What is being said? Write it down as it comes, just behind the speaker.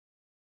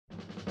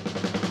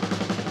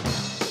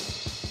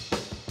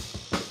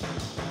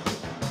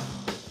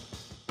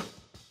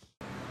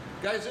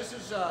Guys, this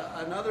is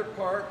another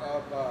part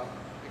of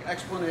the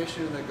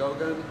explanation of the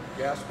GoGun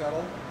gas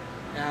pedal.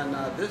 And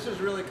this is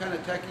really kind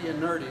of techie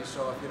and nerdy,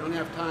 so if you don't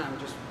have time,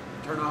 just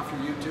turn off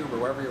your YouTube or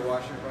wherever you're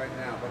watching it right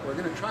now. But we're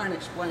going to try and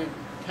explain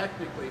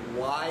technically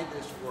why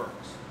this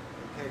works.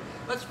 Okay,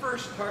 let's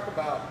first talk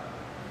about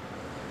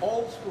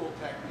old school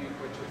technique,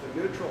 which is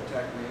the neutral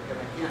technique, and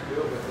I can't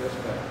do it with this,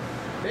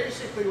 but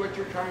basically what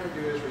you're trying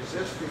to do is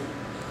resisting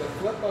the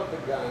flip of the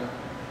gun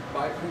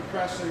by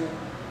compressing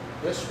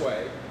this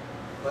way,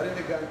 letting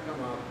the gun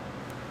come up.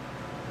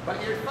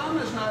 But your thumb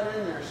is not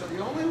in there, so the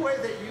only way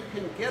that you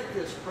can get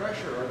this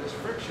pressure or this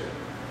friction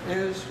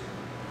is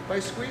by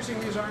squeezing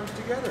these arms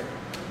together.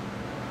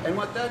 And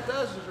what that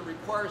does is it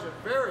requires a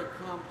very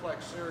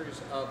complex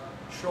series of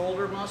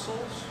shoulder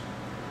muscles,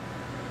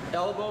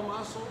 elbow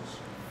muscles,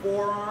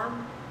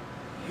 forearm,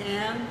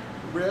 hand,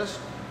 wrist,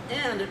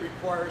 and it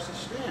requires a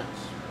stance.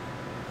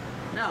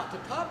 Now, to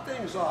top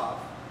things off,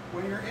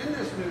 when you're in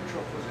this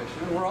neutral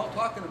position, and we're all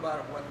talking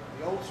about what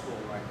the old school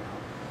right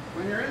now,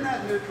 when you're in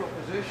that neutral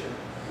position,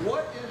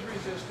 what is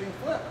resisting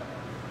flip?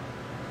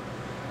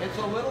 It's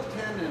a little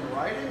tendon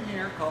right in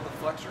here called the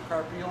flexor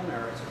carpi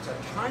ulnaris. It's a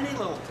tiny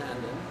little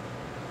tendon.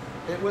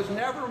 It was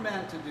never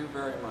meant to do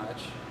very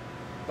much,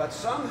 but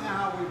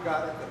somehow we've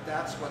got it that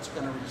that's what's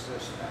going to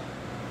resist that.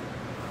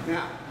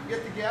 Now, you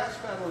get the gas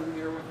pedal in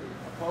here with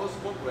the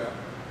opposable grip.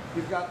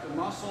 You've got the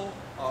muscle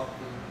of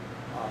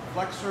the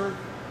flexor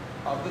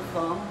of the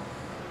thumb,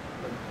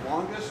 the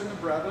longus and the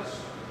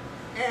brevis,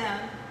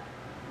 and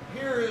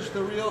here is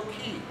the real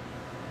key.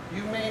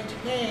 You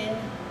maintain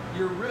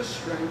your wrist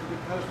strength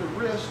because the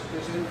wrist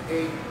is in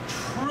a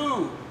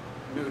true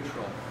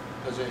neutral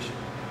position.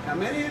 Now,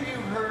 many of you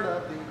have heard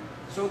of the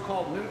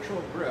so-called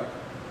neutral grip,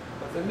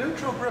 but the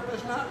neutral grip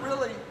is not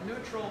really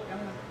neutral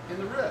in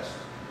the wrist.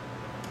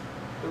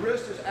 The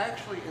wrist is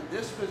actually in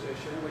this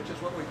position, which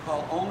is what we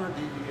call ulnar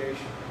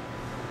deviation.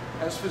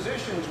 As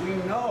physicians, we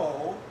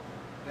know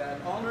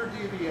that ulnar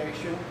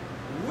deviation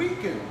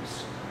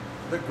weakens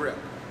the grip.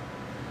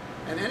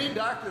 And any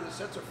doctor that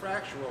sets a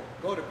fracture will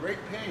go to great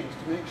pains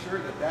to make sure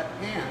that that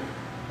hand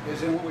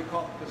is in what we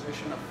call the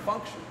position of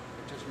function,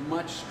 which is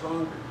much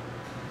stronger.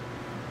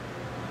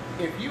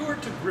 If you were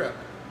to grip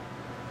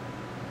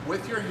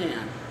with your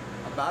hand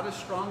about as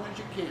strong as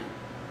you can,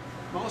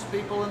 most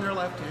people in their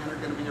left hand are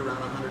going to be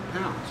around 100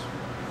 pounds.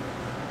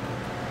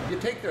 You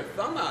take their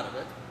thumb out of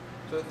it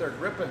so that they're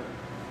gripping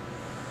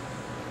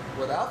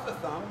without the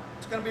thumb,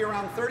 it's going to be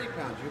around 30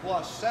 pounds. You've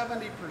lost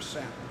 70%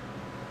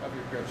 of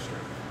your grip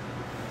strength.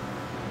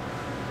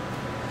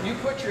 You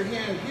put your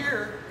hand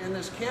here in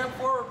this cam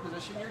forward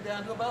position, you're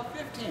down to about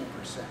 15%.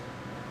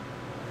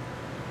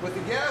 With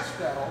the gas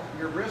pedal,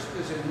 your wrist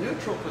is in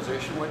neutral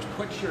position, which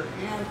puts your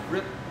hand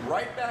grip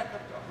right back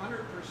up to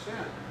 100%.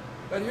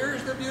 But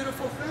here's the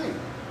beautiful thing.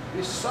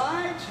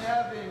 Besides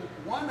having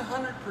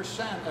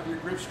 100% of your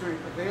grip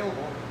strength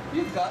available,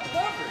 you've got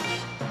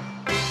leverage.